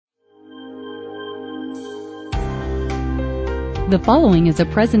The following is a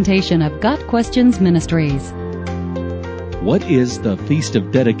presentation of Got Questions Ministries. What is the Feast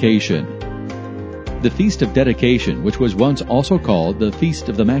of Dedication? The Feast of Dedication, which was once also called the Feast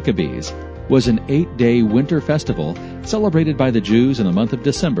of the Maccabees, was an 8-day winter festival celebrated by the Jews in the month of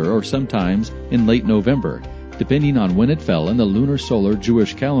December or sometimes in late November, depending on when it fell in the lunar solar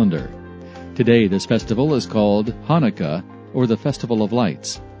Jewish calendar. Today, this festival is called Hanukkah, or the Festival of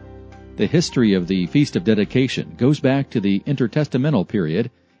Lights. The history of the Feast of Dedication goes back to the intertestamental period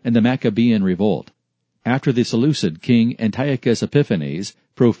and the Maccabean revolt. After the Seleucid king Antiochus Epiphanes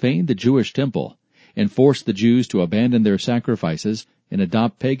profaned the Jewish temple and forced the Jews to abandon their sacrifices and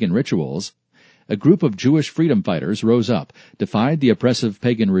adopt pagan rituals, a group of Jewish freedom fighters rose up, defied the oppressive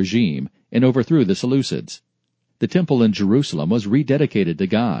pagan regime, and overthrew the Seleucids. The temple in Jerusalem was rededicated to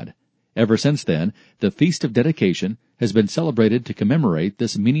God. Ever since then, the Feast of Dedication has been celebrated to commemorate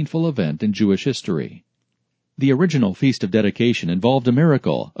this meaningful event in Jewish history. The original Feast of Dedication involved a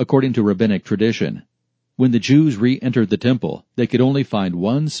miracle, according to rabbinic tradition. When the Jews re-entered the temple, they could only find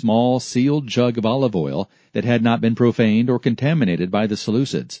one small sealed jug of olive oil that had not been profaned or contaminated by the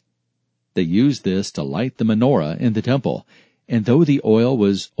Seleucids. They used this to light the menorah in the temple, and though the oil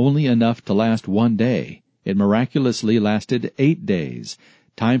was only enough to last 1 day, it miraculously lasted 8 days,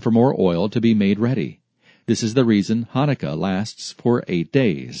 time for more oil to be made ready. This is the reason Hanukkah lasts for 8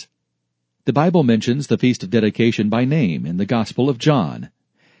 days. The Bible mentions the Feast of Dedication by name in the Gospel of John.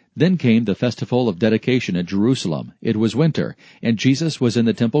 Then came the Festival of Dedication at Jerusalem. It was winter, and Jesus was in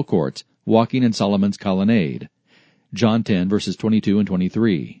the temple courts, walking in Solomon's colonnade. John 10, verses 22 and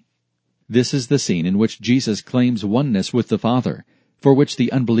 23. This is the scene in which Jesus claims oneness with the Father, for which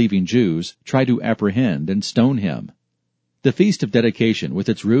the unbelieving Jews try to apprehend and stone him. The Feast of Dedication, with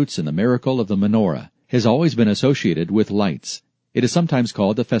its roots in the miracle of the menorah, has always been associated with lights. It is sometimes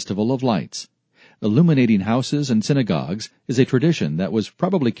called the Festival of Lights. Illuminating houses and synagogues is a tradition that was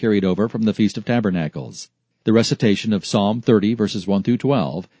probably carried over from the Feast of Tabernacles. The recitation of Psalm 30, verses 1 through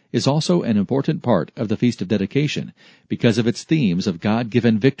 12, is also an important part of the Feast of Dedication because of its themes of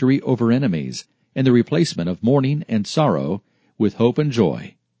God-given victory over enemies and the replacement of mourning and sorrow with hope and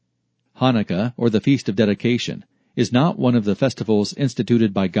joy. Hanukkah, or the Feast of Dedication, is not one of the festivals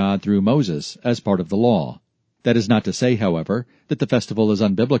instituted by God through Moses as part of the law. That is not to say, however, that the festival is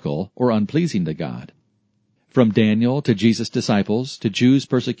unbiblical or unpleasing to God. From Daniel to Jesus' disciples, to Jews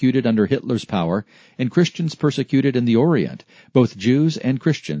persecuted under Hitler's power, and Christians persecuted in the Orient, both Jews and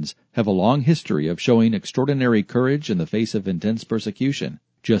Christians have a long history of showing extraordinary courage in the face of intense persecution,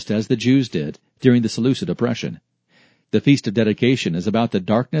 just as the Jews did during the Seleucid oppression. The Feast of Dedication is about the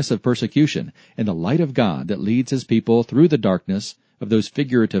darkness of persecution and the light of God that leads His people through the darkness of those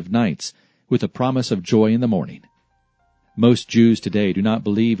figurative nights with a promise of joy in the morning. Most Jews today do not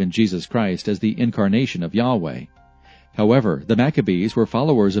believe in Jesus Christ as the incarnation of Yahweh. However, the Maccabees were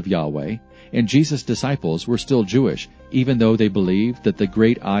followers of Yahweh, and Jesus' disciples were still Jewish, even though they believed that the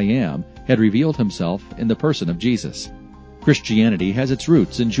great I Am had revealed Himself in the person of Jesus. Christianity has its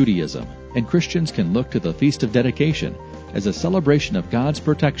roots in Judaism, and Christians can look to the Feast of Dedication as a celebration of God's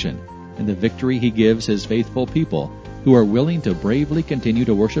protection and the victory He gives His faithful people who are willing to bravely continue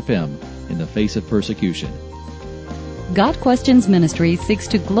to worship Him in the face of persecution. Got Questions Ministry seeks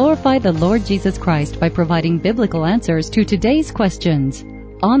to glorify the Lord Jesus Christ by providing biblical answers to today's questions.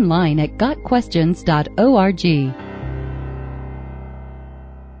 Online at GotQuestions.org.